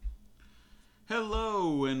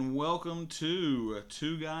Hello and welcome to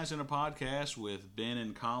Two Guys in a Podcast with Ben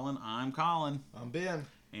and Collin. I'm Collin. I'm Ben.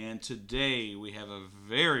 And today we have a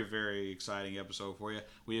very, very exciting episode for you.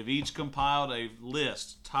 We have each compiled a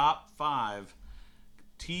list, top 5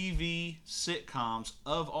 TV sitcoms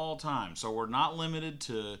of all time. So we're not limited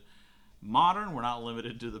to modern. We're not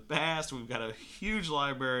limited to the past. We've got a huge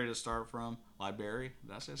library to start from. Library?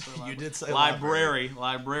 Did I say so? You did say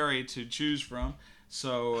library to choose from.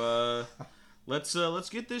 So let's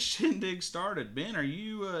get this shindig started. Ben, are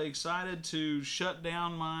you excited to shut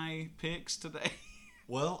down my picks today?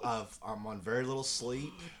 Well, I'm on very little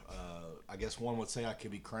sleep. I guess one would say I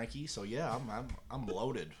could be cranky. So yeah, I'm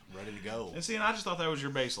loaded, ready to go. And see, and I just thought that was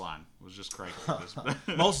your baseline. Was just cranky.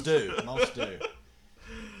 Most do.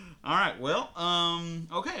 All right. Well,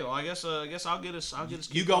 okay. Well, I guess I'll get us.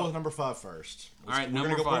 You go with number 5 first. All right,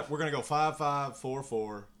 number 5. We're gonna go 5, 5, 4,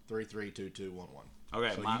 4, 3, 3, 2, 2, 1, 1.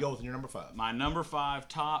 Okay. So you go with your number 5. My number 5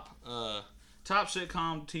 top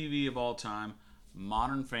sitcom TV of all time,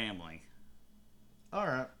 Modern Family. All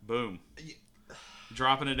right. Boom.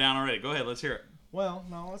 Dropping it down already. Go ahead. Let's hear it. Well,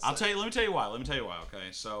 no. Let me tell you why.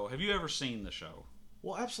 Okay. So, have you ever seen the show?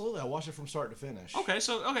 Well, absolutely. I watched it from start to finish. Okay.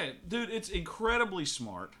 Dude, it's incredibly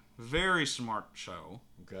smart. Very smart show.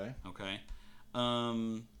 Okay.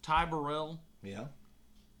 Ty Burrell. Yeah.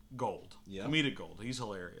 Gold. Yeah. Comedic gold. He's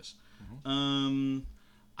hilarious. Mm-hmm.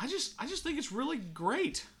 I just think it's really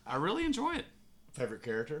great. I really enjoy it. Favorite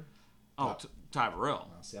character? Oh, Ty Burrell.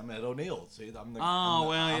 See, I'm Ed O'Neill. See,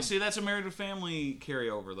 see, that's a Married with Family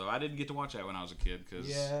carryover, though. I didn't get to watch that when I was a kid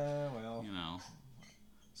because,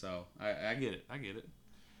 So I get it.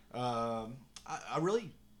 I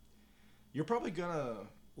really, you're probably gonna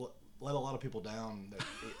let a lot of people down that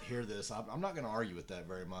hear this. I'm not gonna argue with that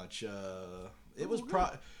very much.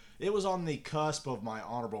 It was on the cusp of my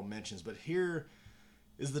honorable mentions, but here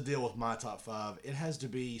is the deal with my top 5. It has to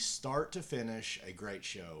be start to finish a great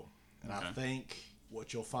show. And I think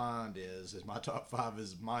what you'll find is my top 5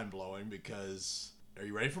 is mind-blowing because... Are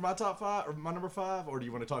you ready for my top 5 or my number 5, or do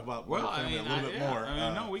you want to talk about Family a little bit more?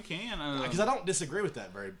 No, we can. Because I don't disagree with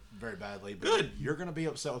that very, very badly. But Good. You're going to be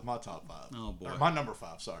upset with my top 5. Oh boy. Or my number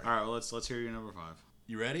 5. Sorry. All right. Well, let's hear your number 5.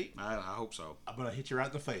 You ready? I hope so. I'm going to hit you right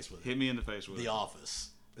in the face with it. Hit me in the face with The it. Office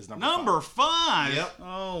is number 5. Yep.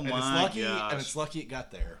 Oh my gosh. And it's lucky it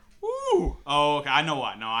got there. Woo! Oh, okay. I know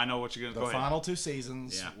why. No, I know what you're going to go The ahead. final 2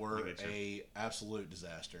 seasons I were a absolute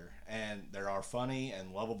disaster. And there are funny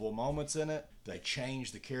and lovable moments in it. They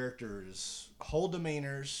changed the characters' whole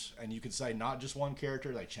demeanors. And you could say not just one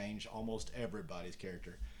character. They changed almost everybody's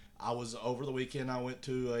character. Over the weekend, I went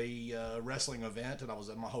to a wrestling event. And I was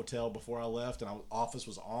at my hotel before I left. And Office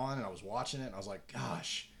was on. And I was watching it. And I was like,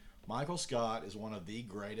 gosh, Michael Scott is one of the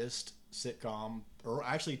greatest sitcom, or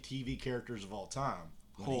actually TV characters of all time.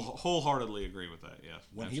 Wholeheartedly agree with that, yeah.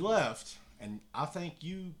 When he left, and I think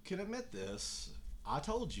you can admit this, I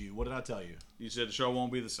told you, what did I tell you? You said the show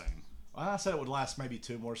won't be the same. Well, I said it would last maybe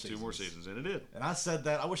 2 more seasons. 2 more seasons, and it did. And I said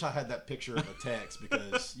that, I wish I had that picture of a text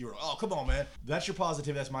because you were, oh, come on, man. That's your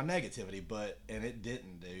positivity, that's my negativity, and it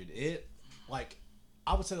didn't, dude.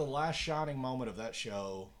 I would say the last shining moment of that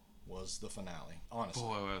show was the finale, honestly.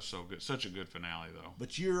 Boy, that was so good. Such a good finale, though.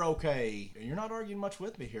 But you're okay. You're not arguing much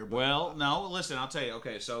with me here. But well, no, listen, I'll tell you.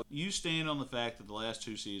 Okay, so you stand on the fact that the last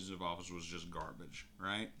 2 seasons of Office was just garbage,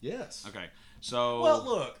 right? Yes. Okay, so... Well,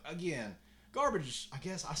 look, again, garbage, I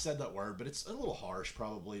guess I said that word, but it's a little harsh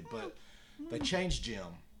probably. But they changed Jim.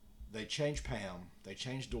 They changed Pam. They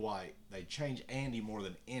changed Dwight. They changed Andy more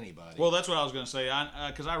than anybody. Well, that's what I was going to say.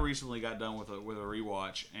 Because I recently got done with a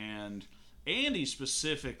rewatch, and... Andy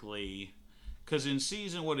specifically, because in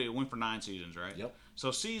season, it went for 9 seasons, right? Yep. So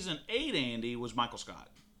season 8 Andy was Michael Scott,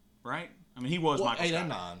 right? I mean, he was Michael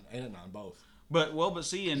Scott. 8 and 9, but both. But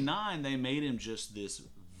see, in 9 they made him just this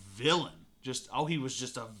villain. He was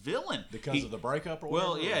just a villain because of the breakup or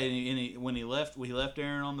whatever. Well, yeah, and when he left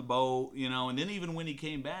Aaron on the boat, and then even when he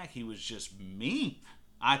came back, he was just mean.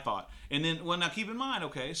 I thought. And then, now keep in mind,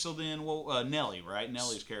 okay, so then, Nellie, right?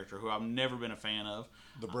 Nellie's character, who I've never been a fan of.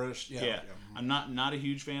 The British, yeah. Yeah. I'm not a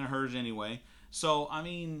huge fan of hers anyway. So, I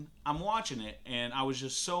mean, I'm watching it, and I was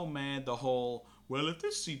just so mad the whole, well, if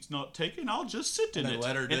this seat's not taken, I'll just sit in it.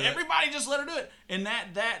 And everybody just let her do it. And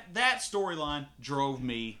that storyline drove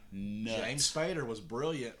me nuts. James Spader was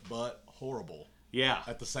brilliant, but horrible. Yeah.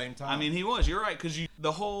 At the same time. I mean, he was. You're right, because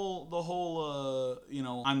the whole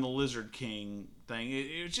I'm the Lizard King thing.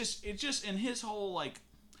 It just in his whole, like,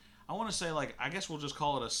 I want to say, like, I guess we'll just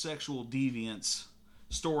call it a sexual deviance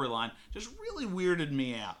storyline. Just really weirded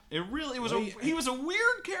me out. He was a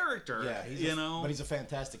weird character. Yeah, but he's a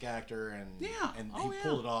fantastic actor, and he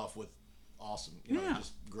pulled it off with awesome. It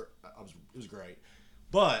was was great.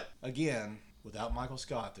 But again, without Michael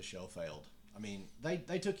Scott, the show failed. I mean,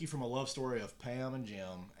 they took you from a love story of Pam and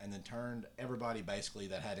Jim and then turned everybody basically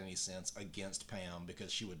that had any sense against Pam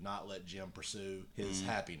because she would not let Jim pursue his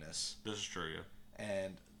happiness. This is true, yeah.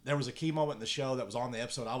 And there was a key moment in the show that was on the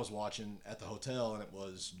episode I was watching at the hotel, and it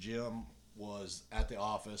was Jim was at the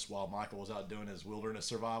office while Michael was out doing his wilderness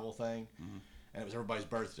survival thing. And it was everybody's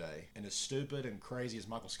birthday. And as stupid and crazy as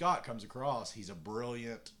Michael Scott comes across, he's a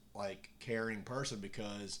brilliant, like, caring person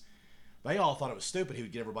because they all thought it was stupid he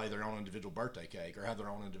would give everybody their own individual birthday cake or have their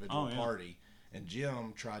own individual party. And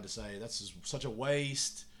Jim tried to say, that's such a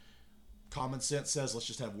waste. Common sense says, let's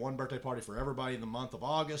just have one birthday party for everybody in the month of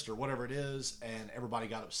August or whatever it is. And everybody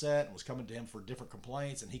got upset and was coming to him for different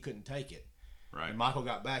complaints, and he couldn't take it. Right. And Michael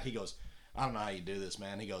got back. He goes, I don't know how you do this,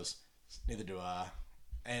 man. He goes, neither do I.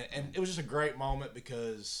 And it was just a great moment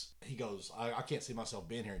because he goes, I can't see myself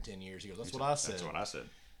being here in 10 years. He goes, that's what I said. That's what I said.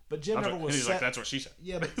 But Jim never was he's set. like, that's what she said.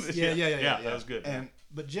 Yeah, but yeah, that was good.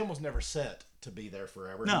 But Jim was never set to be there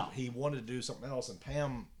forever. No. He wanted to do something else, and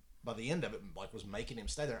Pam, by the end of it, like was making him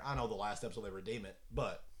stay there. I know the last episode they redeem it,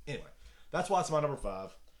 but anyway, that's why it's my number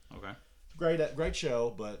 5. Okay. Great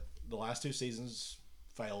show, but the last 2 seasons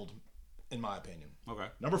failed, in my opinion. Okay.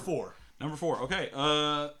 Number 4. Okay.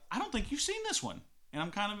 I don't think you've seen this one, and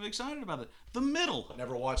I'm kind of excited about it. The Middle.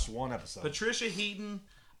 Never watched one episode. Patricia Heaton.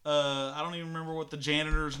 I don't even remember what the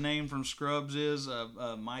janitor's name from Scrubs is.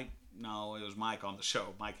 Mike. No, it was Mike on the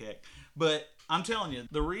show. Mike Heck. But I'm telling you,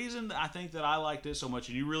 the reason that I think that I liked it so much,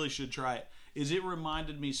 and you really should try it, is it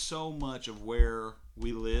reminded me so much of where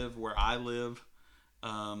we live, where I live.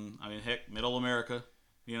 I mean, heck, Middle America,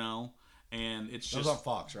 you know. And it's just. It was on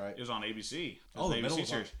Fox, right? It was on ABC. Oh, the Middle ABC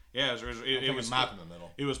series. Yeah, it was Map in the Middle.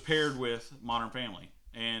 It was paired with Modern Family,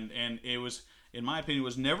 and it was, in my opinion,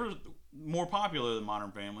 was never more popular than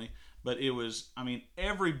Modern Family, but it was, I mean,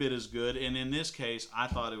 every bit as good. And in this case, I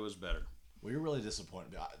thought it was better. Well, you're really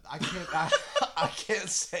disappointed. I can't. I can't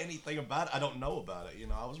say anything about it. I don't know about it. You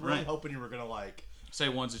know, I was really hoping you were gonna like. Say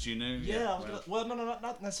ones that you knew. Yeah, no,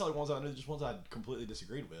 not necessarily ones I knew, just ones I completely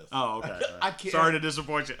disagreed with. Oh, okay. I can't. Sorry to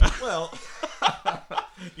disappoint you. Well,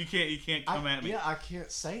 you can't come at me. Yeah, I can't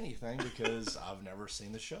say anything because I've never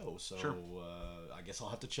seen the show. So Sure. I guess I'll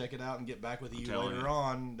have to check it out and get back with you telling later you.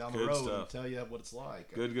 on down the Good road stuff. and tell you what it's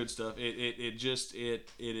like. Good stuff. It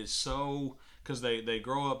is so, because they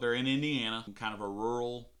grow up. They're in Indiana, kind of a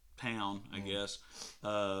rural town, I guess.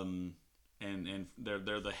 And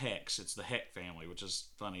they're the Hecks. It's the Heck family, which is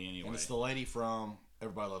funny anyway. And it's the lady from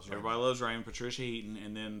Everybody Loves Raymond. Everybody Loves Raymond, Patricia Heaton,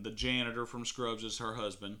 and then the janitor from Scrubs is her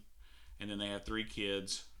husband, and then they have 3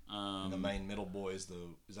 kids. And the main middle boy is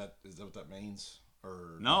that what that means?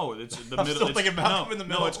 Or no, it's the I'm middle. Still thinking about them in the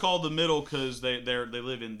middle. No, it's called the middle because they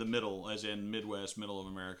live in the middle, as in Midwest, middle of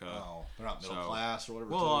America. Oh, they're not middle class or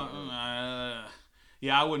whatever. Well,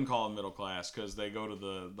 yeah, I wouldn't call them middle class because they go to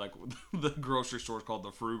the grocery store called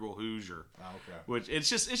the Frugal Hoosier. Oh, okay. Which it's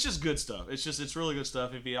just good stuff. It's really good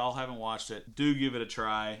stuff. If you all haven't watched it, do give it a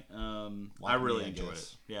try. I really enjoyed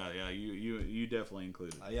it. Yeah, you definitely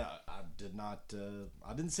included. Yeah, I did not.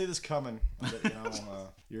 I didn't see this coming. But,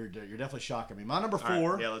 you're definitely shocking me. My number 4. All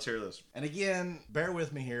right, yeah, let's hear this. And again, bear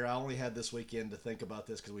with me here. I only had this weekend to think about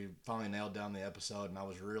this because we finally nailed down the episode, and I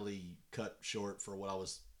was really cut short for what I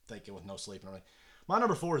was thinking with no sleep and everything. My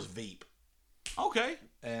number 4 is Veep. Okay.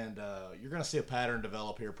 And you're going to see a pattern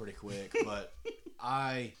develop here pretty quick. But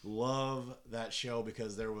I love that show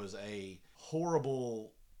because there was a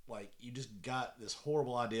horrible, like, you just got this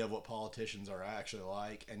horrible idea of what politicians are actually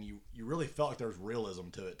like. And you really felt like there was realism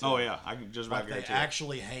to it, too. Oh, yeah. I can just about like guarantee they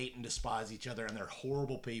actually hate and despise each other, and they're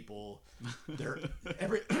horrible people. They're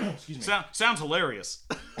excuse me. Sounds hilarious.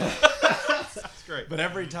 That's great. But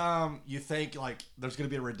every time you think like there's going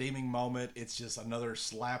to be a redeeming moment, it's just another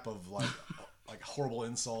slap of like horrible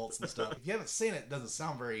insults and stuff. If you haven't seen it, it doesn't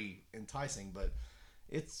sound very enticing, but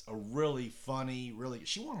it's a really funny,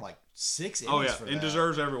 she won like 6 Emmys for that. And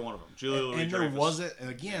deserves every one of them. Julia Louis-Dreyfus. There wasn't, and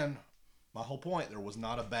again, my whole point, there was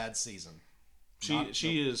not a bad season.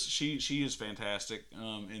 She is fantastic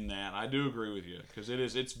in that. I do agree with you because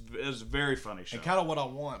it's a very funny show. And kind of what I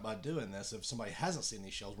want by doing this, if somebody hasn't seen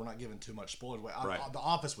these shows, we're not giving too much spoilers away. Right. The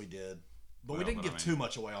Office we did, but we didn't give too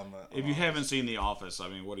much away on the. If you haven't seen The Office, I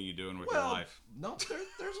mean, what are you doing with your life? No,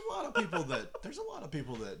 there's a lot of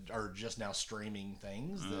people that are just now streaming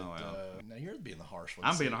things. That, now you're being the harsh one.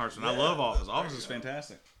 I'm being the harsh one. I love Office. Office is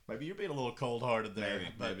fantastic. Maybe you're being a little cold-hearted there.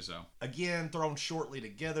 Maybe so. Again, thrown shortly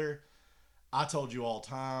together. I told you all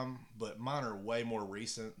time, but mine are way more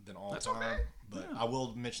recent than all time. Okay. But I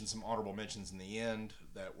will mention some honorable mentions in the end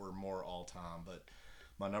that were more all time. But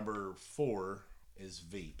my number 4 is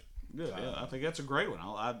Veep. Good. Yeah, I think that's a great one.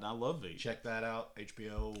 I love Veep. Check that out.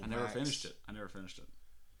 HBO. I never Max. finished it. I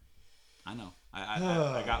know.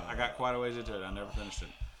 I got quite a ways into it. I never finished it.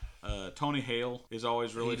 Tony Hale is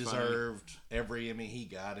always really He funny. deserved every Emmy he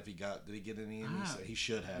got. Did he get any Emmys? He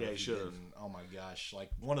should have. Yeah, he should have. Oh my gosh,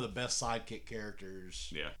 like one of the best sidekick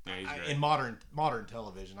characters. Yeah, he's great. In modern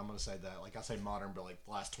television. I'm going to say that. Like I say modern, but like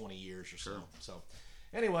the last 20 years or so. Sure. So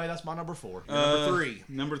anyway, that's my number 4. Your number 3.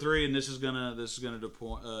 Number 3, and this is gonna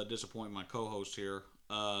disappoint my co-host here.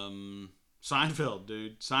 Seinfeld,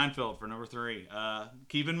 dude. Seinfeld for number 3.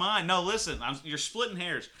 Keep in mind, no, listen, you're splitting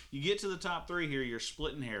hairs. You get to the top 3 here, you're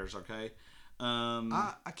splitting hairs, okay?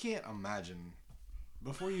 I can't imagine.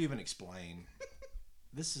 Before you even explain,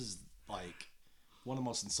 this is like one of the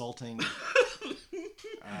most insulting.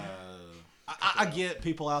 I get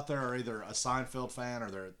people out there are either a Seinfeld fan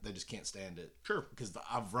or they just can't stand it. Sure. Because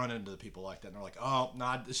I've run into people like that, and they're like, "Oh,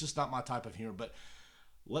 no, it's just not my type of humor." But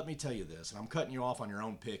let me tell you this, and I'm cutting you off on your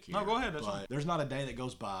own pick here. No, go ahead. That's fine. There's not a day that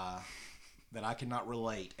goes by that I cannot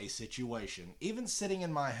relate a situation, even sitting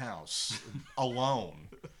in my house alone.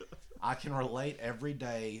 I can relate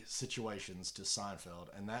everyday situations to Seinfeld,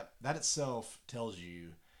 and that itself tells you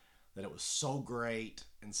that it was so great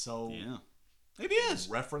and so it is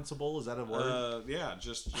referenceable. Is that a word? Yeah,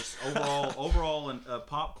 just overall and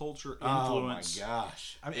pop culture influence. Oh my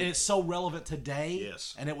gosh! I mean, it's so relevant today.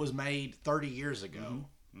 Yes, and it was made 30 years ago.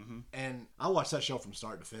 Mm-hmm. And I watched that show from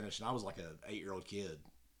start to finish, and I was like an 8-year-old kid.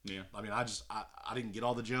 Yeah. I mean, I didn't get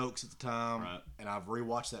all the jokes at the time, right. And I've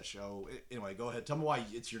rewatched that show. Anyway, go ahead. Tell me why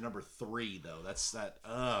it's your number 3, though. That's that.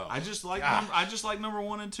 Oh, I just like number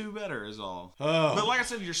 1 and 2 better is all. Oh. But like I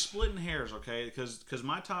said, you're splitting hairs, okay? Because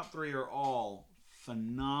my top 3 are all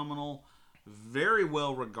phenomenal, very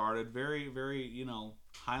well regarded, very very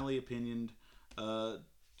highly opinioned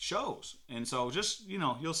shows. And so just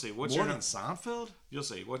you'll see what's more than Seinfeld. You'll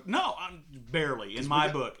see what. No, I'm barely in my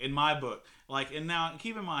book. Like, and now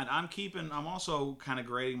keep in mind, I'm also kind of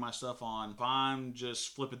grading my stuff on if I'm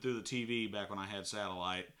just flipping through the TV back when I had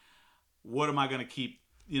satellite. What am I going to keep?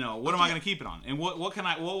 What am I going to keep it on? And what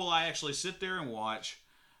will I actually sit there and watch?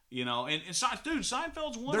 And dude,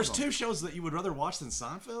 Seinfeld's one. There's of them. 2 shows that you would rather watch than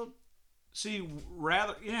Seinfeld. See,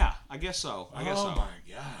 I guess so. Oh my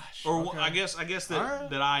gosh! Or okay. I guess that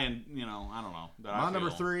that I I don't know. My number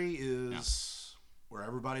 3 is Where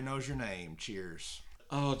Everybody Knows Your Name. Cheers.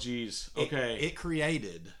 Oh geez. Okay. It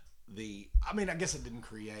created the. I mean, I guess it didn't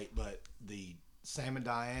create, but the Sam and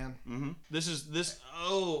Diane. Mm-hmm. This.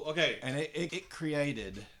 Oh, okay. And it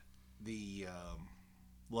created the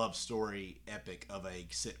love story epic of a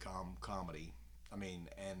sitcom comedy. I mean,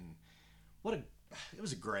 and it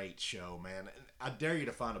was a great show, man. And I dare you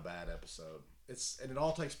to find a bad episode. And it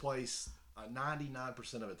all takes place.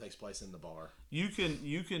 99% of it takes place in the bar. You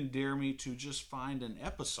can dare me to just find an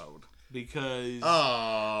episode because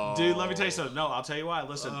dude, let me tell you something. No, I'll tell you why.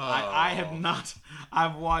 Listen, I have not.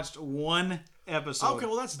 I've watched one episode. Okay,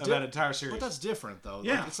 well that's of that entire series. But that's different though.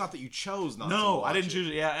 Yeah, like, it's not that you chose not. No, to watch I didn't it. choose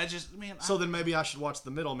it. Yeah, I just So then maybe I should watch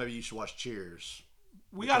the middle. Maybe you should watch Cheers.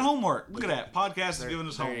 We got homework. Look at that. Podcast is giving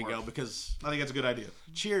us there homework. There you go. Because I think that's a good idea.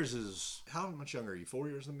 Cheers is how much younger are you? 4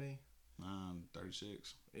 years than me.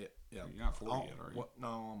 36. Yeah. You're not 40 yet, are you?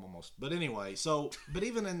 No, I'm almost. But anyway, but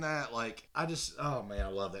even in that, like, oh man, I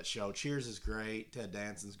love that show. Cheers is great. Ted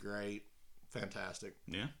Danson's great. Fantastic.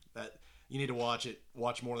 Yeah. That you need to watch it.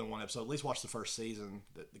 Watch more than one episode. At least watch the first season.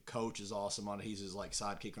 The coach is awesome on it. He's his like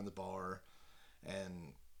sidekick on the bar,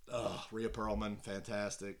 and Rhea Perlman,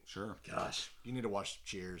 fantastic. Sure. Gosh, you need to watch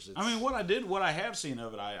Cheers. What I have seen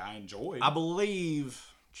of it, I enjoyed. I believe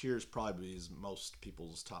Cheers probably is most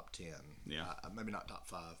people's top 10. Yeah. Maybe not top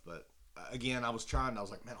 5, but again, I was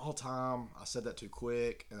like, man, all time. I said that too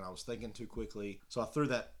quick, and I was thinking too quickly. So I threw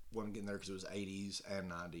that one in there because it was 80s and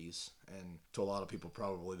 90s. And to a lot of people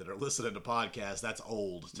probably that are listening to podcasts, that's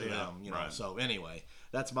old to them. Right. So anyway,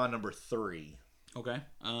 that's my number 3. Okay.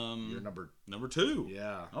 Your number 2.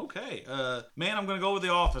 Yeah. Okay. Man, I'm gonna go with The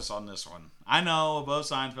Office on this one. I know above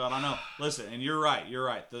Seinfeld. I know. Listen, and you're right.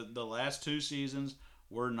 The last 2 seasons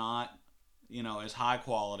were not, as high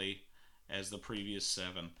quality as the previous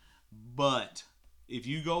 7. But if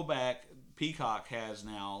you go back, Peacock has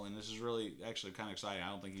now, and this is really actually kind of exciting. I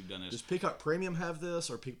don't think you've done this. Does Peacock Premium have this,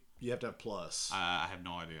 or you have to have Plus? I have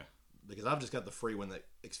no idea. Because I've just got the free one that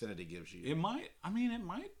Xfinity gives you. It might be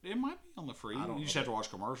on the free. You just have to watch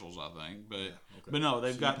commercials, I think. But okay. But no,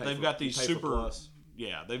 they've got these super.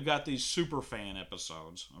 Yeah, they've got these super fan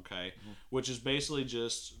episodes. Okay, which is basically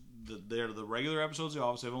just they're the regular episodes of The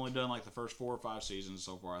Office. They've only done like the first 4 or 5 seasons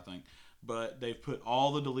so far, I think. But they've put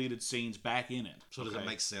all the deleted scenes back in it. So does it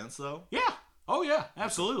make sense though? Yeah. Oh yeah,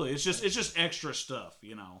 absolutely. It's just extra stuff,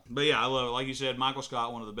 you know. But yeah, I love it. Like you said, Michael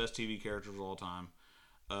Scott, one of the best TV characters of all time.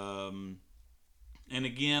 And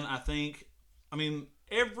again, I mean,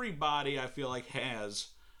 everybody I feel like has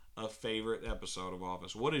a favorite episode of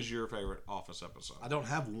Office. What is your favorite Office episode? I don't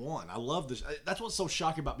have one. I love this. That's what's so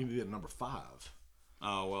shocking about me being number 5.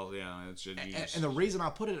 Oh well, yeah, it's just, and the reason I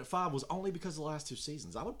put it at 5 was only because of the last 2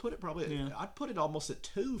 seasons. I would put it probably. Yeah. I'd put it almost at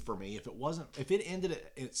 2 for me if it ended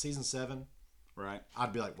at season 7. Right.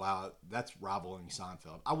 I'd be like, wow, that's rivaling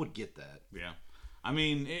Seinfeld. I would get that. Yeah. I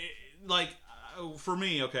mean, for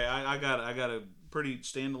me, okay, I got a pretty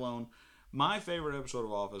standalone. My favorite episode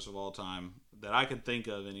of Office of all time that I can think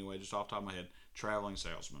of anyway, just off the top of my head, Traveling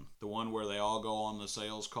Salesman. The one where they all go on the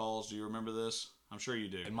sales calls. Do you remember this? I'm sure you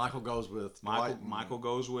do. And Michael goes with Michael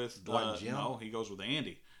goes with Dwight and Jim. No, he goes with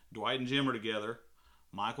Andy. Dwight and Jim are together.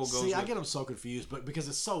 Michael goes. See, I get them so confused, but because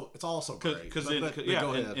it's all so great.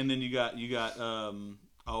 And then you got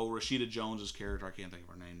Rashida Jones's character. I can't think of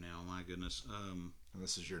her name now. My goodness. And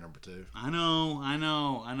this is your number 2. I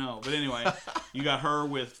know. But anyway, you got her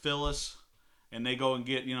with Phyllis, and they go and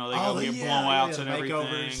get get blowouts and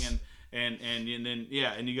everything, and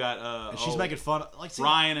then you got and she's making fun of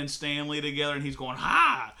Ryan and Stanley together, and he's going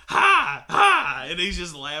ha ha ha, and he's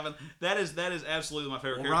just laughing. That is absolutely my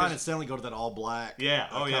favorite character. Ryan and Stanley go to that all black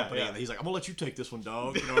company, and he's like, I'm gonna let you take this one,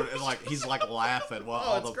 dog. You know, and he's laughing.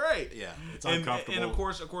 Well, it's great. Yeah, it's uncomfortable. And of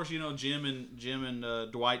course, Jim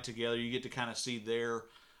and Dwight together, you get to kind of see their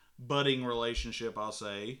budding relationship. I'll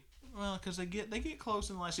say. Well, because they get close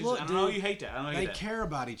in the last season. I don't know you hate that. They care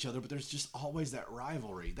about each other, but there's just always that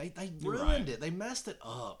rivalry. They ruined it. They messed it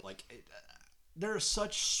up. There are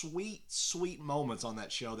such sweet moments on that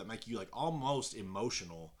show that make you almost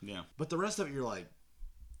emotional. Yeah. But the rest of it, you're like,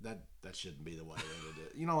 that shouldn't be the way they did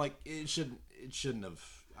it. You know, it shouldn't have.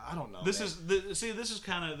 I don't know. This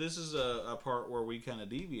is a part where we kind of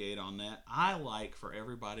deviate on that. I like for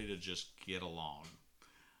everybody to just get along.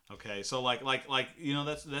 Okay, so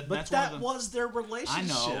that's But that was their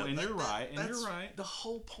relationship. I know, and you're right. You're right. The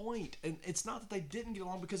whole point, and it's not that they didn't get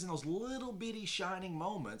along, because in those little bitty shining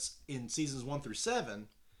moments in seasons 1 through 7,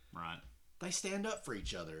 right, they stand up for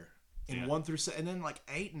each other. In 1 through 7, and then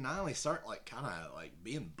 8 and 9, they start kind of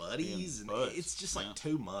being buddies, and it's just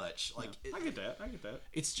too much. I get that.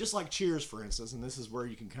 It's just like Cheers, for instance, and this is where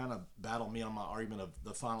you can kind of battle me on my argument of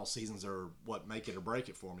the final seasons are what make it or break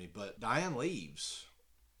it for me. But Diane leaves.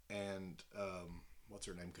 And what's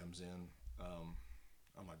her name comes in? Oh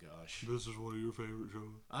my gosh! This is one of your favorite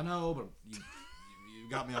shows. I know, but you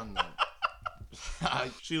got me on the.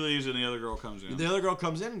 She leaves and the other girl comes in. The other girl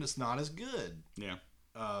comes in and it's not as good. Yeah.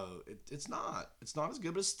 It's not as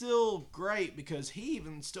good, but it's still great because he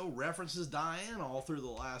even still references Diane all through the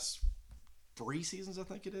last 3 seasons, I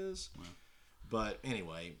think it is. Yeah. But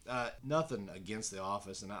anyway, nothing against The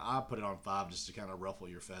Office, and I put it on 5 just to kind of ruffle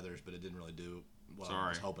your feathers, but it didn't really do what I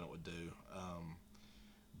was hoping it would do.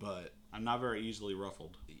 But I'm not very easily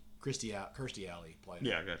ruffled. Kirstie Alley played.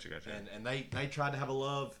 Yeah, gotcha. And they tried to have a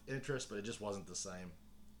love interest, but it just wasn't the same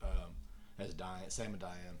as Diane. Same with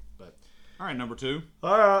Diane. But all right, number 2.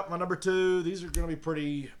 All right, my number 2. These are going to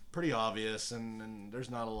be pretty obvious, and there's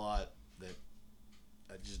not a lot that.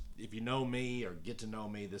 If you know me or get to know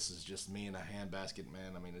me, this is just me in a handbasket,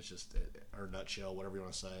 man. I mean, it's just or nutshell, whatever you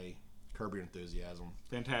want to say. Curb Your Enthusiasm.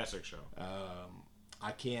 Fantastic show.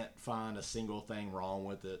 I can't find a single thing wrong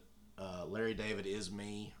with it. Larry David is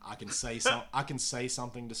me. I can say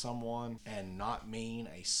something to someone and not mean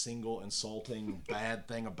a single insulting bad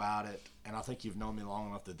thing about it. And I think you've known me long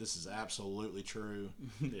enough that this is absolutely true.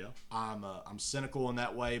 Yeah. I'm cynical in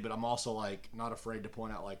that way, but I'm also not afraid to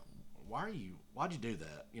point out why'd you do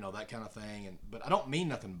that? You know, that kind of thing. But I don't mean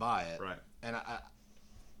nothing by it. Right. And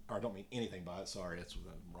I don't mean anything by it. Sorry, that's the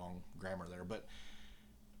wrong grammar there. But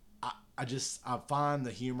I find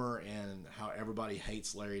the humor in how everybody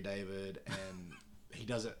hates Larry David, and he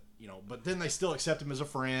doesn't, but then they still accept him as a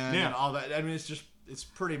friend and all that. I mean, it's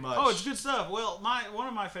pretty much. Oh, it's good stuff. Well, one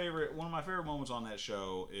of my favorite moments on that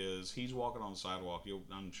show is he's walking on the sidewalk.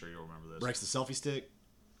 I'm sure you'll remember this. Breaks the selfie stick.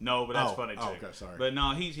 No, but that's funny too. Oh, okay, sorry. But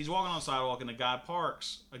no, he's walking on the sidewalk, and the guy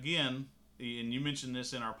parks again. And you mentioned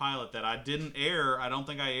this in our pilot that I didn't air. I don't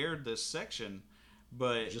think I aired this section,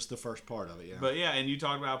 but just the first part of it, yeah. But yeah, and you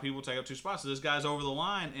talked about how people take up 2 spots. So this guy's over the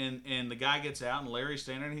line, and the guy gets out, and Larry's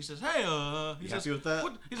standing there, and he says, "Hey, you happy with that?"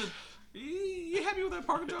 What? He says, "You happy with that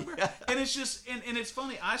parking job there?" Yeah. And it's just, and it's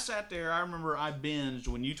funny. I sat there. I remember I binged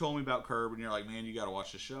when you told me about Curb, and you're like, "Man, you got to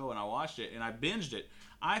watch the show." And I watched it, and I binged it.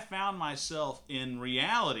 I found myself in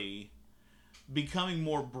reality becoming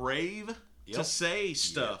more brave. Yep. To say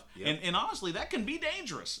stuff. Yep. And honestly, that can be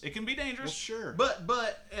dangerous. It can be dangerous. Well, sure.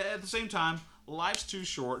 But at the same time, life's too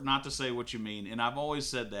short not to say what you mean, and I've always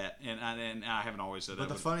said that, and I haven't always said that. But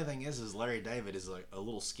the funny thing is Larry David is like a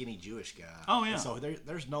little skinny Jewish guy. Oh, yeah. And so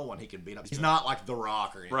there's no one he can beat up. He's not like The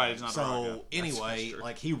Rock or anything. Right, he's not The Rock, yeah. So anyway, That's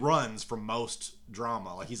like he runs from most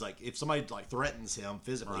drama. Like he's like, if somebody like threatens him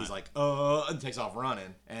physically, he's Right. like, and takes off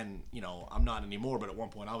running. And you know, I'm not anymore, but at one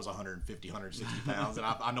point I was 150, 160 pounds, and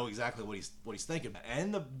I know exactly what he's thinking.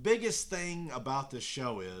 And the biggest thing about this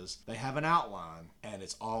show is they have an outline, and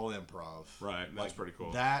it's all improv. Right, that's pretty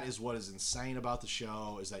cool. That is what is insane about the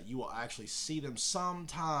show, is that you will actually see them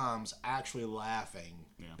sometimes actually laughing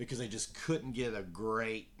because they just couldn't get a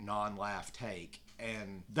great non-laugh take.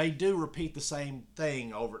 And they do repeat the same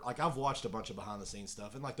thing over. Like, I've watched a bunch of behind-the-scenes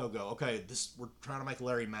stuff, and like they'll go, okay, we're trying to make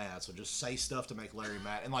Larry mad, so just say stuff to make Larry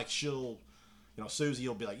mad. And like she'll, you know, Susie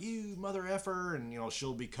will be like, you mother effer, and you know,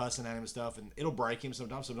 she'll be cussing at him and stuff, and it'll break him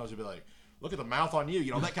sometimes. Sometimes he'll be like, look at the mouth on you,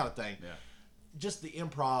 you know, that kind of thing. Yeah. Just the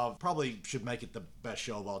improv probably should make it the best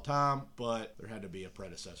show of all time, but there had to be a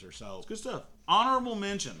predecessor. So It's good stuff. Honorable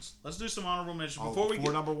mentions. Let's do some honorable mentions before we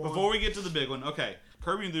get number one? Before we get to the big one. Okay,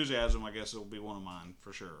 Curb Your Enthusiasm. I guess it'll be one of mine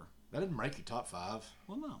for sure. that didn't make your top 5.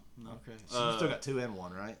 Well, no. Okay, so you still got 2 and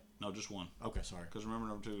 1, right? No, just one. Okay, sorry. Because remember,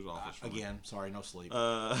 number 2 is Office. for me. Again, sorry, no sleep.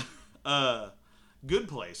 Good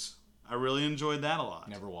Place. I really enjoyed that a lot.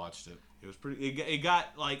 Never watched it. It was pretty. It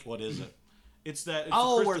got like. What is it? It's that.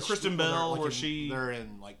 It's where Kristen they're, Bell, like, where she. they're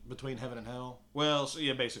in like between heaven and hell. Well, so,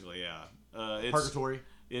 yeah, basically, yeah. It's, Purgatory.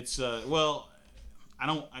 It's well,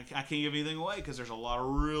 I can't give anything away because there's a lot of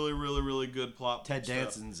really, really, really good plot. Ted stuff.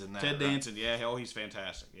 Danson's in that. Ted right? Danson, yeah, he's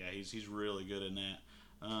fantastic. Yeah, he's really good in that.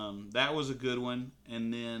 That was a good one,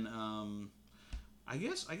 and then I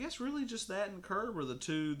guess really just that and Curb are the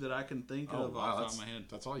 2 that I can think of off the top of my head.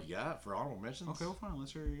 That's all you got for honorable mentions? Okay, well, fine.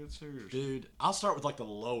 Let's hear yours. Dude, I'll start with like the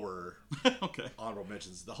lower Okay. honorable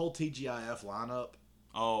mentions. The whole TGIF lineup.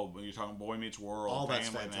 Oh, but you're talking Boy Meets World. All that's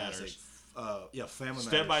Family fantastic. Matters. Yeah, Family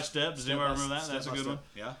Step by Matters. Step. Does anybody remember that? That's a good one.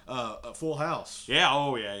 Yeah. Full House. Yeah.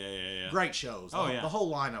 Oh, yeah. Great shows. Oh, yeah. The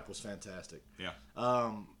whole lineup was fantastic. Yeah.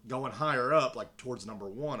 Going higher up, like towards number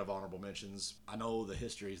 1 of honorable mentions, I know the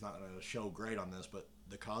history is not going to show great on this, but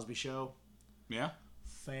The Cosby Show. Yeah.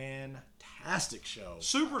 Fantastic show.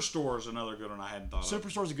 Superstore is another good one I hadn't thought of.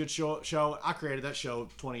 Superstore's a good show. I created that show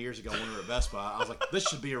 20 years ago when we were at Best Buy. I was like, this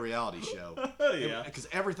should be a reality show. Yeah. Because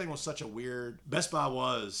everything was such a weird... Best Buy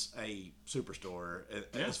was a superstore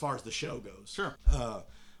as far as the show goes. Sure.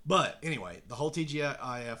 But anyway, the whole TGIF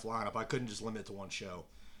lineup, I couldn't just limit it to one show.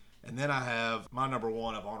 And then I have my number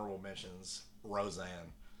 1 of honorable mentions,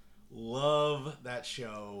 Roseanne. Love that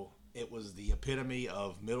show. It was the epitome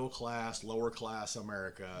of middle class, lower class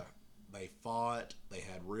America. They fought. They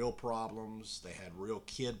had real problems. They had real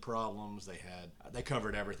kid problems. They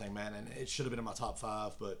covered everything, man. And it should have been in my top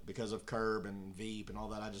 5, but because of Curb and Veep and all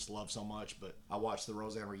that, I just love so much. But I watched the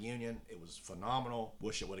Roseanne reunion. It was phenomenal.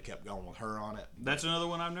 Wish it would have kept going with her on it. That's another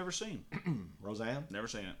one I've never seen. Roseanne? Never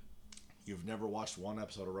seen it. You've never watched one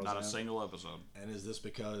episode of Roseanne? Not a single episode. And is this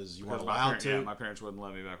because you Because weren't allowed to? Yeah, my parents wouldn't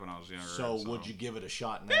let me back when I was younger. So would you give it a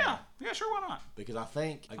shot now? Yeah, sure, why not? Because I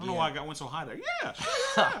think I don't know why I went so high there. Yeah,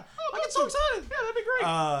 sure, I get so excited. Yeah, that'd be great.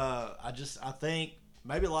 I think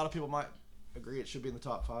maybe a lot of people might agree it should be in the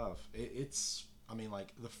top 5. It's, I mean,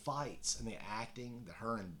 like the fights and the acting that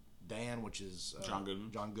her and Dan, which is John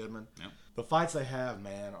Goodman. Yeah. The fights they have,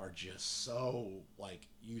 man, are just so like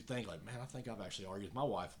you think like, man, I think I've actually argued with my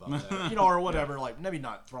wife about that, you know, or whatever. Like maybe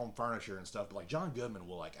not throwing furniture and stuff, but like John Goodman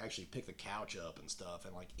will like actually pick the couch up and stuff,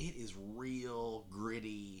 and like it is real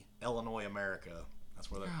gritty Illinois America. That's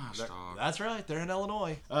where that's right. They're in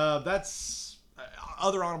Illinois. That's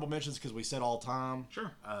other honorable mentions because we said all time. Sure.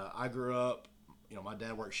 I grew up. You know, my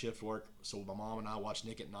dad worked shift work, so my mom and I watched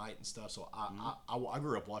Nick at Night and stuff. So I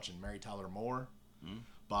grew up watching Mary Tyler Moore,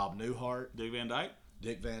 Bob Newhart, Dick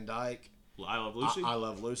Van Dyke. I Love Lucy. I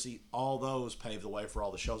Love Lucy. All those paved the way for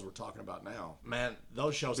all the shows we're talking about now. Man,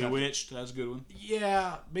 those shows. Bewitched. That's a good one.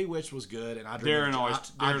 Yeah, Bewitched was good, and Darren always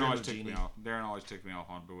ticked me off. Darren always ticked me off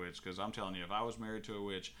on Bewitched because I'm telling you, if I was married to a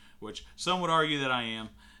witch, which some would argue that I am,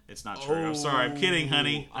 it's not true. I'm sorry. I'm kidding,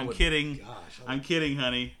 honey. I'm kidding. I'm kidding,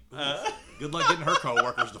 honey. Good luck getting her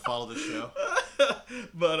coworkers to follow this show.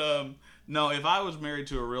 But no, if I was married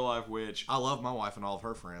to a real life witch, I love my wife and all of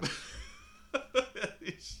her friends.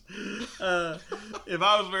 If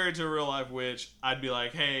I was married to a real life witch, I'd be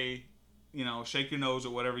like, hey, you know, shake your nose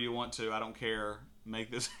at whatever you want to. I don't care.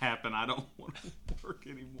 Make this happen. I don't want to. work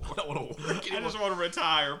anymore. I don't want to work anymore. I just want to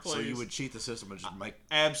retire, please. So you would cheat the system and just make...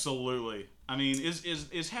 Absolutely. I mean,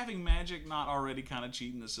 is having magic not already kind of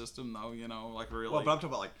cheating the system, though? You know, like really? Well, but I'm talking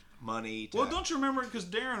about, like, money. Well, don't you remember? Because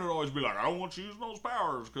Darren would always be like, I don't want you using those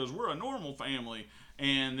powers because we're a normal family.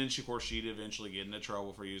 And then, of course, she'd eventually get into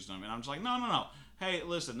trouble for using them. And I'm just like, no. Hey,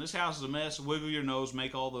 listen, this house is a mess. Wiggle your nose,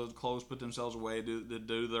 make all the clothes put themselves away,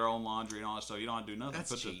 do their own laundry and all that stuff. You don't have to do nothing.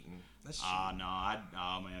 That's cheating. That's cheating.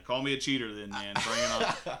 Man. Call me a cheater then, man. Bring it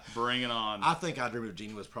on. Bring it on. I think I Dream of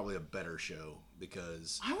Jeannie was probably a better show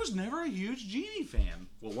because... I was never a huge Jeannie fan.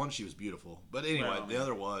 Well, one, she was beautiful. But anyway, the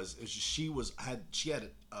other was she had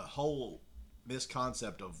a whole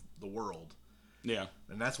misconcept of the world. Yeah.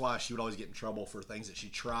 And that's why she would always get in trouble for things that she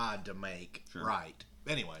tried to make right.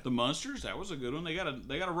 Anyway, The Munsters, that was a good one. They got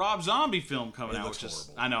a Rob Zombie film coming out, which is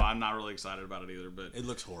I know I'm not really excited about it either, but it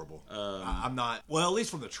looks horrible. I'm not. Well, at least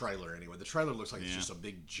from the trailer anyway. The trailer looks like it's just a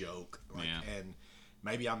big joke, and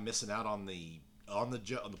maybe I'm missing out on the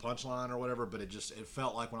punchline or whatever. But it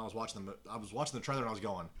felt like when I was watching the trailer and I was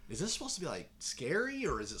going, is this supposed to be like scary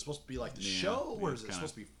or is it supposed to be like the show or is it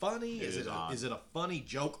supposed to be funny? Is it a funny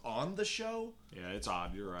joke on the show? Yeah, it's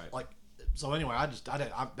odd. You're right. Like. So anyway,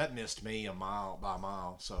 that missed me a mile by a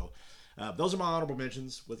mile. So those are my honorable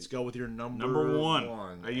mentions. Let's go with your number one.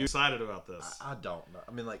 Are you excited about this? I don't know.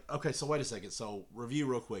 I mean, like, okay, so wait a second. So review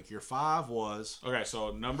real quick. Your 5 was... Okay,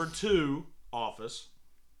 so number 2, Office.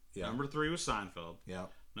 Yeah. Number 3 was Seinfeld. Yeah.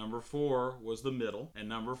 Number 4 was The Middle. And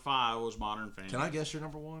number 5 was Modern Family. Can I guess your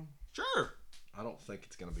number 1? Sure. I don't think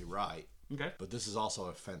it's going to be right. Okay. But this is also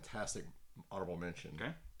a fantastic honorable mention.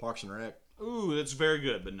 Okay. Parks and Rec. Ooh, that's very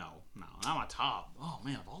good, but no, not my top. Oh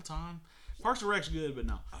man, of all time, Parks and Rec's good, but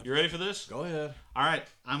no. You ready for this? Go ahead. All right,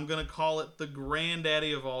 I'm gonna call it the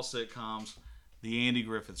granddaddy of all sitcoms, The Andy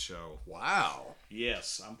Griffith Show. Wow.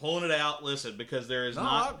 Yes, I'm pulling it out. Listen, because there is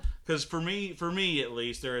because for me at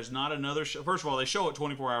least, there is not another show. First of all, they show it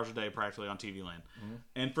 24 hours a day practically on TV Land,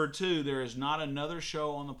 and for 2, there is not another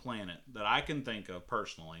show on the planet that I can think of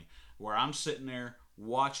personally where I'm sitting there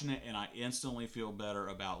watching it and I instantly feel better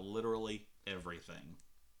about literally everything.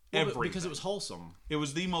 Well, everything. Because it was wholesome. It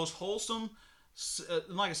was the most wholesome.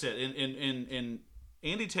 Like I said, in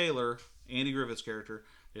Andy Taylor, Andy Griffith's character,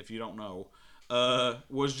 if you don't know,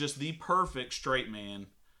 was just the perfect straight man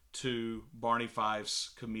to Barney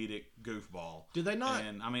Fife's comedic goofball. Did they not?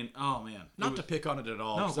 And I mean, oh man, not to pick on it at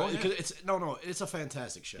all. No, it's a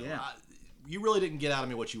fantastic show. Yeah. You really didn't get out of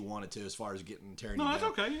me what you wanted to as far as getting tearing. No, you that's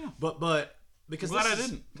down. okay. Yeah, but because glad I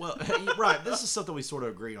didn't. Well, right. This is something we sort of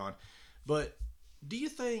agree on. But do you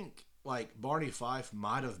think like Barney Fife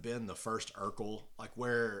might have been the first Urkel? Like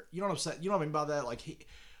where you know what I'm saying? You know what I mean by that? Like he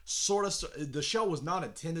sort of the show was not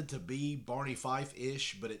intended to be Barney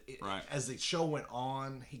Fife-ish, but as the show went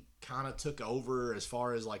on, he kind of took over as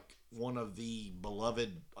far as like one of the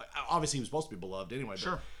beloved. Obviously, he was supposed to be beloved anyway.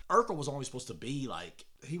 Sure. But Urkel was only supposed to be like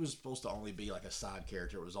he was supposed to only be like a side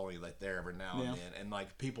character. It was only like there every now and then, and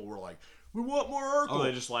like people were like, "We want more Urkel." Oh,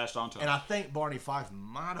 they just lashed onto him. And I think Barney Fife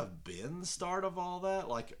might have been the start of all that,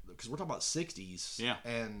 like because we're talking about '60s. Yeah.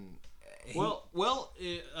 And a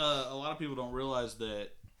lot of people don't realize that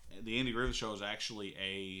the Andy Griffith Show is actually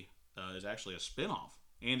a spinoff.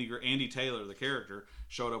 Andy Taylor, the character,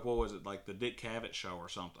 showed up. What was it, like the Dick Cavett Show or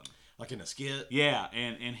something? Like in a skit. Yeah,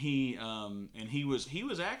 and he was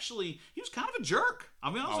kind of a jerk.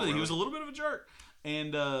 I'll be honest with you, he was a little bit of a jerk.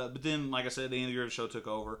 And but then, like I said, the Andy Griffith Show took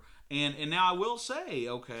over. And now I will say,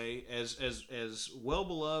 okay, as well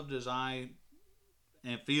beloved as I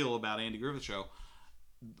feel about Andy Griffith Show,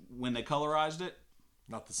 when they colorized it,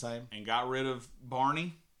 not the same, and got rid of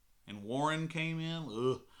Barney, and Warren came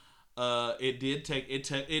in.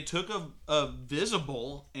 It took a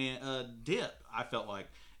visible dip. I felt like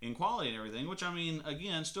in quality and everything, which I mean,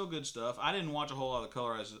 again, still good stuff. I didn't watch a whole lot of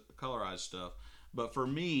colorized stuff, but for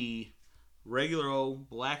me, regular old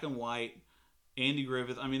black and white Andy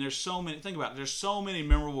Griffith. I mean, there's so many. Think about it. There's so many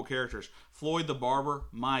memorable characters. Floyd the Barber.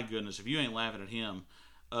 My goodness, if you ain't laughing at him.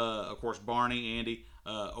 Of course, Barney, Andy,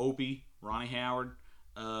 Opie, Ronnie Howard,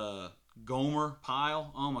 Gomer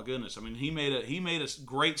Pyle. Oh my goodness! I mean, he made a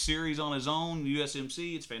great series on his own.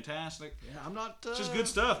 USMC. It's fantastic. Yeah, I'm not. It's just good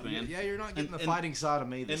stuff, man. Yeah, you're not getting the fighting side of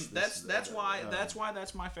me. That's why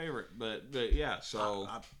that's my favorite. But yeah, so.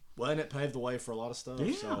 And it paved the way for a lot of stuff.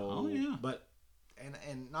 Yeah. So, yeah. But.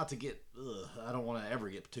 And not to get, I don't want to ever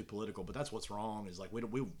get too political, but that's what's wrong is like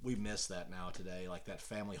we miss that now today, like that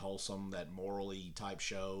family wholesome, that morally type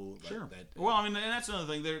show. Sure. Well, I mean, and that's another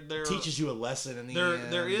thing. There teaches you a lesson in the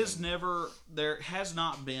end. There has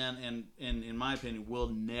not been, and in my opinion, will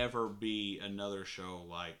never be another show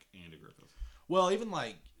like Andy Griffith. Well, even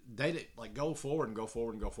like they like go forward and go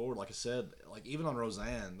forward and go forward. Like I said, like even on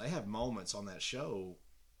Roseanne, they have moments on that show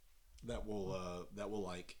that will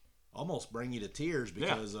like almost bring you to tears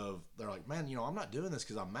because of they're like, man, you know, I'm not doing this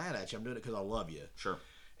because I'm mad at you. I'm doing it because I love you. Sure.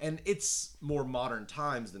 And it's more modern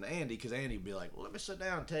times than Andy, because Andy would be like, well, let me sit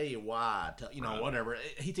down and tell you why, whatever.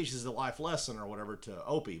 He teaches a life lesson or whatever to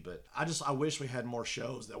Opie. But I wish we had more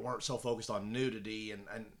shows that weren't so focused on nudity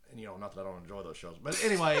and you know, not that I don't enjoy those shows. But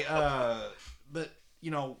anyway, but, you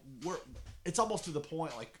know, it's almost to the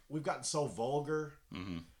point, like, we've gotten so vulgar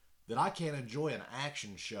that I can't enjoy an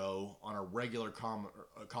action show on a regular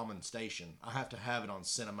common station. I have to have it on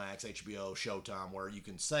Cinemax, HBO, Showtime, where you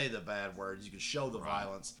can say the bad words, you can show the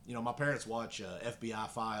violence. You know, my parents watch FBI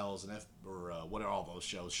Files and what are all those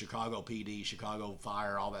shows? Chicago PD, Chicago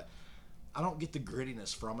Fire, all that. I don't get the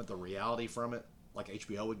grittiness from it, the reality from it, like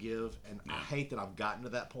HBO would give, and I hate that I've gotten to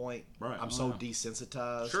that point. Right. I'm so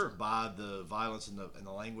desensitized by the violence and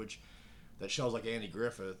the language that shows like Andy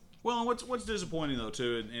Griffith. Well, what's disappointing though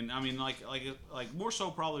too, and I mean like more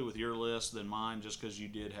so probably with your list than mine, just because you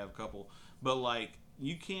did have a couple. But like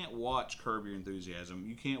you can't watch Curb Your Enthusiasm,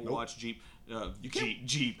 you can't watch Veep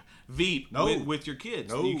with your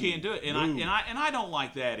kids. You can't do it, and I don't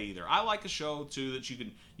like that either. I like a show too that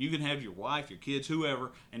you can have your wife, your kids,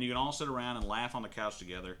 whoever, and you can all sit around and laugh on the couch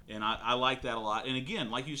together. And I like that a lot. And again,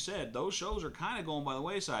 like you said, those shows are kind of going by the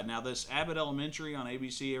wayside now. This Abbott Elementary on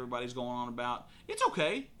ABC, everybody's going on about. It's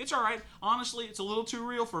okay. It's all right. Honestly, it's a little too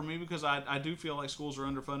real for me because I do feel like schools are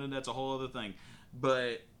underfunded. That's a whole other thing.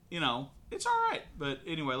 But you know, it's all right. But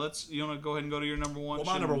anyway, you want to go ahead and go to your number one? Well,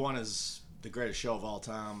 my number one is the greatest show of all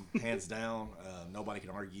time, hands down. Nobody can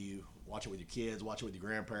argue. Watch it with your kids. Watch it with your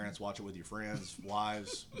grandparents. Watch it with your friends,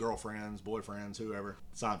 wives, girlfriends, boyfriends, whoever.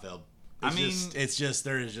 Seinfeld. It's just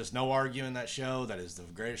there is just no arguing that show. That is the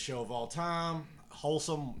greatest show of all time.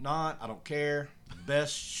 Wholesome, not. I don't care.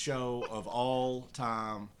 Best show of all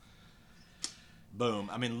time. Boom.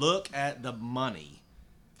 I mean, look at the money.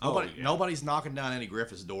 Nobody's knocking down Andy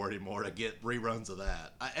Griffith's door anymore to get reruns of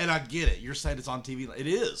that. And I get it. You're saying it's on TV. It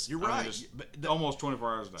is. You're right. Almost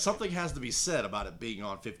 24 hours a day. Something has to be said about it being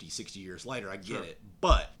on 50, 60 years later. I get it.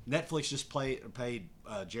 But Netflix just paid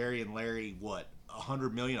Jerry and Larry, what,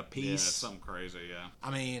 $100 million a piece? Yeah, something crazy, yeah.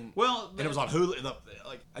 I mean, and it was on Hulu.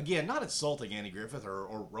 Like, again, not insulting Andy Griffith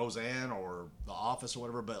or Roseanne or The Office or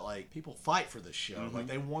whatever, but like people fight for this show. Like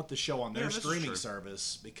they want the show on their streaming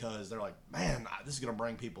service because they're like, man, this is going to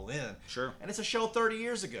bring people in. Sure. And it's a show 30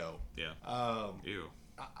 years ago. Yeah. Ew.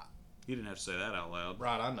 You didn't have to say that out loud.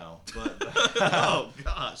 Right, I know. But oh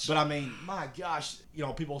gosh. But I mean, my gosh, you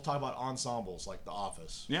know, people talk about ensembles like The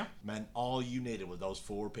Office. Yeah. Man, all you needed was those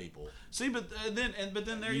 4 people. See, but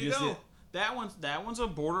then there you go. That one's a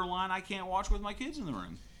borderline I can't watch with my kids in the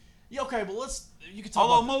room. Yeah, okay, but you can talk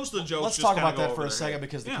Although most of the jokes. Let's talk about that for a second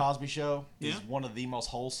because the Cosby Show is Yeah. one of the most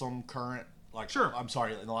wholesome current. Like, sure. I'm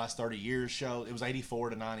sorry, in the last 30 years show. It was 84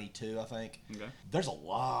 to 92, I think. Okay. There's a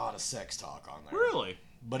lot of sex talk on there. Really?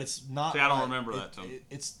 But it's not. See, I don't remember that, Tom.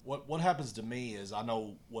 It's what happens to me is I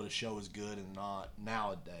know what a show is good and not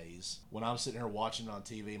nowadays. When I'm sitting here watching it on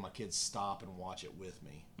TV, my kids stop and watch it with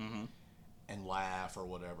me and laugh or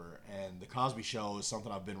whatever. And the Cosby Show is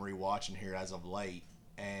something I've been rewatching here as of late.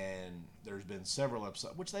 And there's been several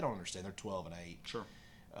episodes which they don't understand. They're 12 and 8. Sure.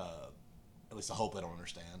 At least I hope they don't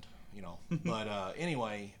understand. You know. But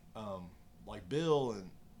anyway, like Bill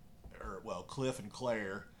Cliff and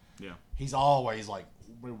Claire. Yeah. He's always like,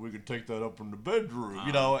 we could take that up from the bedroom,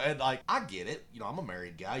 you know, and like, I get it. You know, I'm a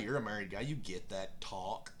married guy. You're a married guy. You get that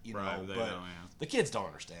talk, you know, but the kids don't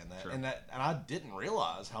understand that. Sure. And I didn't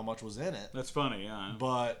realize how much was in it. That's funny, yeah.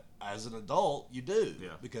 But as an adult, you do. Yeah.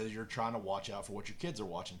 Because you're trying to watch out for what your kids are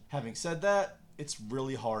watching. Having said that, it's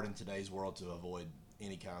really hard in today's world to avoid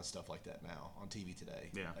any kind of stuff like that now on TV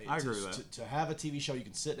today. Yeah, I agree with that. To have a TV show you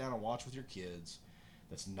can sit down and watch with your kids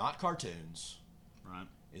that's not cartoons. Right.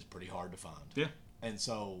 Is pretty hard to find. Yeah. And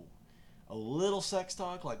so a little sex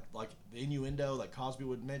talk, like the innuendo that Cosby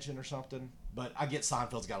would mention or something. But I get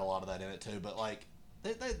Seinfeld's got a lot of that in it too. But like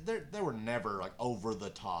they were never like over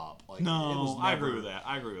the top. Like no, it was never,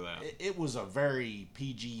 I agree with that. It was a very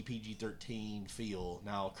PG-13 feel.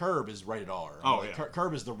 Now Curb is rated R. Oh yeah.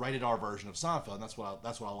 Curb is the rated R version of Seinfeld, and that's what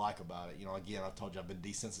I like about it. You know, again, I've told you I've been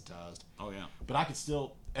desensitized. Oh yeah. But I could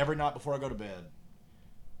still every night before I go to bed.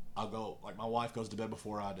 I'll go, like, my wife goes to bed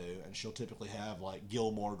before I do, and she'll typically have, like,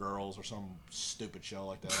 Gilmore Girls or some stupid show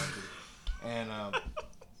like that. And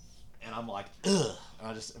I'm like, ugh. And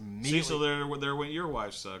I just immediately... See, so they're your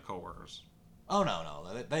wife's coworkers. Oh, no.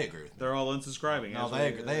 They agree with me. They're all unsubscribing. No, they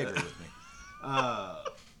agree with me.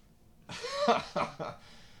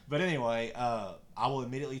 But anyway, I I will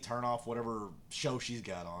immediately turn off whatever show she's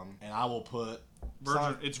got on, and I will put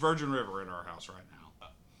It's Virgin River in our house right now.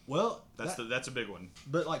 Well, that's a big one.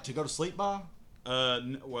 But like to go to sleep by.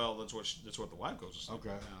 Well, that's what the wife goes to sleep. Okay.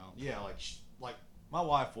 Now. Yeah, like my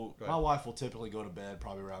wife will typically go to bed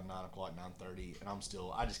probably around 9:00, 9:30, and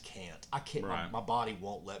I just can't. I can't. Right. My body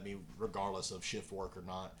won't let me, regardless of shift work or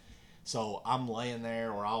not. So I'm laying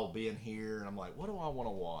there, or I'll be in here, and I'm like, what do I want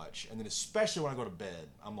to watch? And then especially when I go to bed,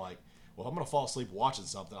 I'm like, well, I'm gonna fall asleep watching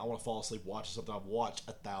something. I want to fall asleep watching something I've watched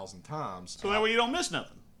 1,000 times. So that way you don't miss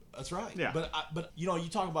nothing. That's right. Yeah. But you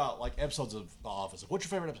talk about like episodes of The Office. What's your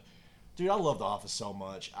favorite episode? Dude, I love The Office so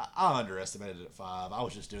much. I underestimated it at 5. I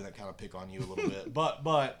was just doing that kind of pick on you a little bit.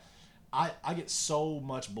 But I get so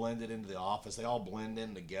much blended into The Office. They all blend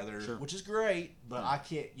in together, which is great. But I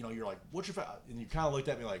can't, you're like, what's your favorite? And you kind of looked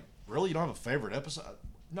at me like, really? You don't have a favorite episode?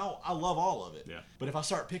 No, I love all of it. Yeah. But if I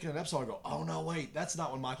start picking an episode, I go, oh, no, wait, that's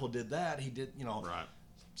not when Michael did that. He did, Right.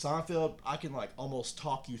 Seinfeld, I can like almost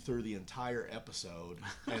talk you through the entire episode.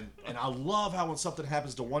 And I love how when something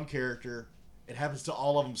happens to one character, it happens to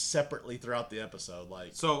all of them separately throughout the episode.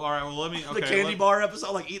 Like, so, all right, well, let me... Okay, the candy bar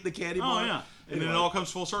episode, like eating the candy bar. Oh, yeah. And then it all comes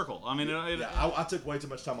full circle. I mean... I took way too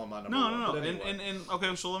much time on my number one. No. Anyway. And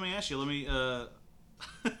okay, so let me ask you. Let me...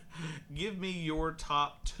 give me your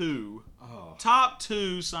top two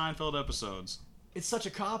Seinfeld episodes. It's such a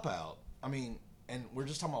cop-out. I mean... And we're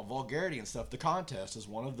just talking about vulgarity and stuff. The Contest is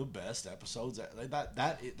one of the best episodes.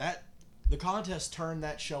 The Contest turned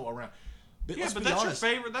that show around. But yeah, but that's honest.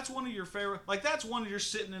 Your favorite. That's one of your favorite. Like that's one you're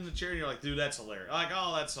sitting in the chair and you're like, dude, that's hilarious. Like,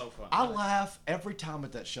 oh, that's so funny. I laugh every time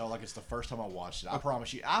at that show like it's the first time I watched it. I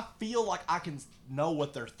promise you. I feel like I can know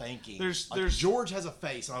what they're thinking. There's George has a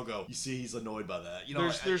face, and I'll go, you see, he's annoyed by that.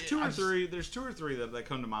 There's two or three that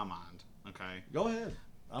come to my mind. Okay, go ahead.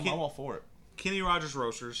 I'm all for it. Kenny Rogers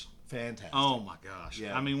Roasters. Fantastic. Oh my gosh.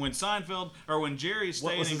 Yeah. I mean, when Seinfeld or when Jerry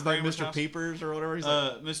stayed in Kramer's Mr. house, Peepers or whatever he's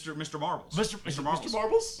like. Mr. Marbles. Mr.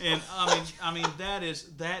 Marbles. And I mean that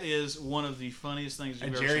is one of the funniest things you've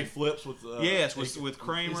ever seen. And Jerry flips with with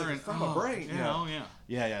Kramer and from my brain.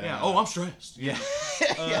 Yeah. Oh, I'm stressed. Yeah.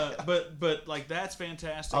 But like that's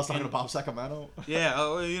fantastic. I was talking to Bob Sacramento. Yeah.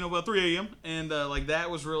 About 3 a.m. and like that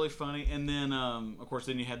was really funny. And then of course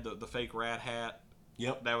then you had the fake rat hat.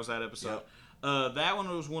 Yep. That was that episode. Yep. That one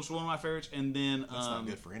was once one of my favorites, and then that's not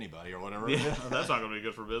good for anybody or whatever. Yeah, that's not going to be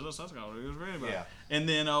good for business. That's not going to be good for anybody. Yeah. And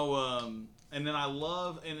then and then I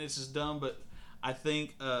love, and it's just dumb, but I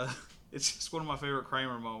think it's just one of my favorite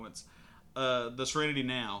Kramer moments. The Serenity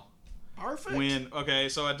Now.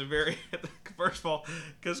 Perfect. So at the very first of all,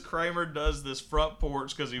 because Kramer does this front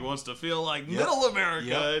porch because he wants to feel like Middle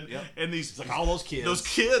America, and these like all those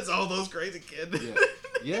kids, all those crazy kids. Yeah.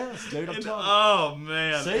 Yes, dude. I'm telling you. Oh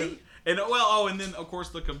man. See. And then of course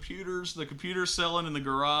the computers selling in the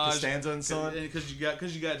garage. Costanza and Son. Because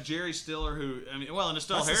you got Jerry Stiller who and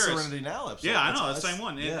Estelle That's Harris. The Serenity Now episode. Yeah, I know, the same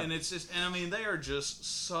one. And it's just they are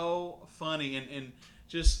just so funny and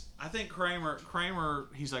just I think Kramer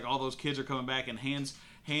he's like all those kids are coming back and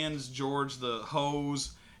hands George the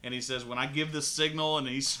hose. And he says, when I give this signal, and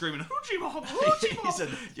he's screaming, Hoochie Mama, Hoochie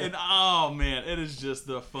Mama. And, oh, man, it is just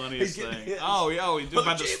the funniest thing. He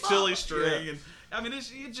about the silly string. Yeah. And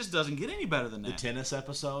it just doesn't get any better than that. The tennis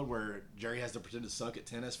episode where Jerry has to pretend to suck at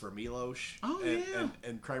tennis for Milos. Oh,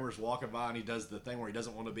 and Kramer's walking by, and he does the thing where he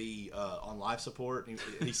doesn't want to be on life support. And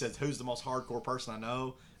he says, who's the most hardcore person I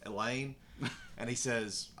know? Elaine. And he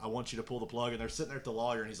says, I want you to pull the plug. And they're sitting there at the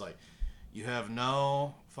lawyer, and he's like, you have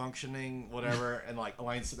no functioning, whatever. And like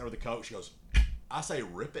Elaine's sitting there with the coat. She goes, I say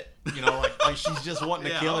rip it. Like she's just wanting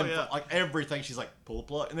to kill him. Yeah. Like everything. She's like, pull the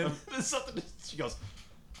plug. And then something, she goes,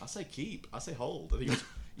 I say keep. I say hold. And he goes,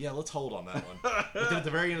 yeah, let's hold on that one. But then at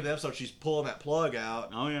the very end of the episode, she's pulling that plug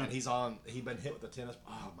out. Oh, yeah. And he'd been hit with the tennis.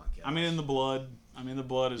 Oh, my God. In the blood. The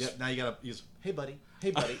blood is... Yeah, now you got to use, hey, buddy.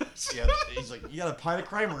 Yeah, he's like, you got a pint of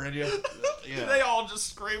Kramer in you. Yeah. They all just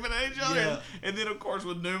screaming at each other. Yeah. And then, of course,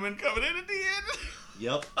 with Newman coming in at the end.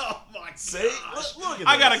 Yep. Oh, my God. See? Look at this.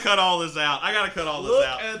 I got to cut all this out. Look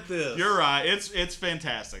at this. You're right. It's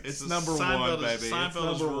fantastic. It's number one, baby.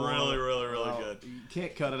 Seinfeld is really, really, really good. You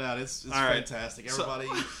can't cut it out. It's right. Fantastic.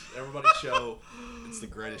 Everybody show. It's the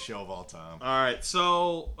greatest show of all time. All right.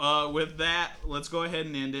 So with that, let's go ahead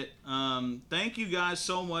and end it. Thank you guys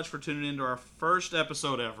so much for tuning into our first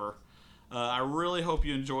episode ever. I really hope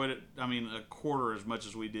you enjoyed it. A quarter as much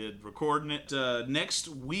as we did recording it. Next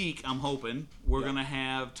week, I'm hoping we're going to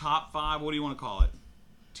have top 5. What do you want to call it?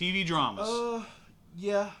 TV dramas.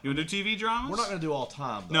 Yeah. You want to do TV dramas? We're not going to do all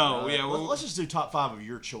time, though. No, right? yeah. Let's just do top 5 of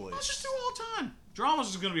your choice. Let's just do all time. Dramas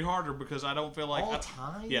is going to be harder because I don't feel like all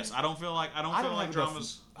time. Yes, I don't feel like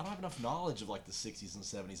dramas. I don't have enough knowledge of like the 60s and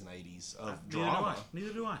 70s and 80s of Neither drama.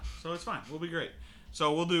 Neither do I. So it's fine. We'll be great.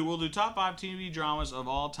 So we'll do top 5 TV dramas of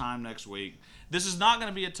all time next week. This is not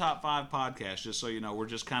going to be a top 5 podcast, just so you know. We're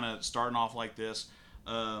just kind of starting off like this.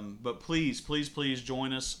 But please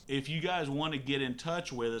join us. If you guys want to get in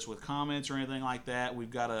touch with us with comments or anything like that, we've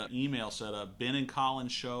got an email set up,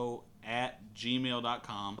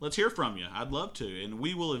 benandcollinshow@gmail.com. Let's hear from you. I'd love to. And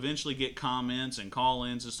we will eventually get comments and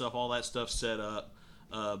call-ins and stuff, all that stuff set up.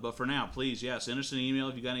 But for now, please, send us an email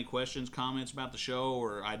if you got any questions, comments about the show,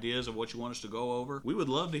 or ideas of what you want us to go over. We would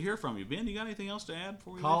love to hear from you. Ben, you got anything else to add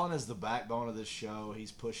before we Collin is the backbone of this show.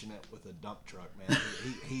 He's pushing it with a dump truck, man.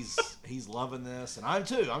 He's loving this, and I'm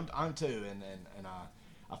too. I'm too, and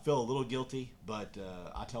I feel a little guilty, but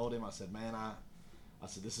I told him, I said, man, I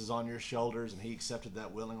said, this is on your shoulders, and he accepted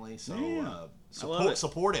that willingly. So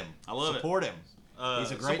support him. I love it. Support him.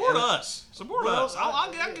 He's a great support us.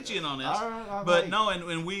 I'll get you in on this. All right, but no,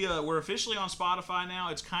 and we're officially on Spotify now.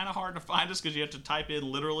 It's kind of hard to find us because you have to type in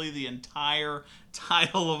literally the entire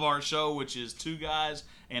title of our show, which is Two Guys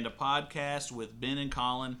and a Podcast with Ben and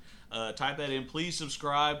Collin. Type that in. Please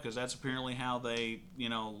subscribe because that's apparently how they,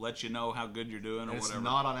 let you know how good you're doing or whatever. It's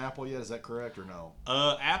not on Apple yet. Is that correct or no?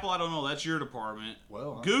 Apple, I don't know. That's your department.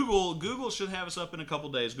 Well, Google should have us up in a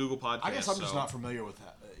couple days. Google Podcasts. I guess I'm just not familiar with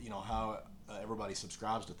how everybody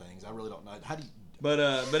subscribes to things. I really don't know. How do you? But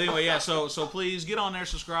anyway, so please get on there,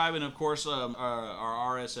 subscribe, and of course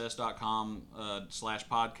our RSS.com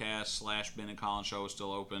 /podcast/ Ben and Collin show is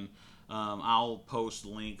still open. I'll post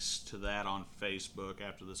links to that on Facebook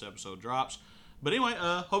after this episode drops. But anyway,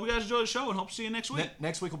 hope you guys enjoy the show and hope to see you next week.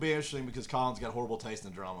 Next week will be interesting because Collin's got horrible taste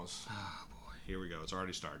in dramas. Oh boy, here we go. It's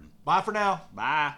already starting. Bye for now. Bye.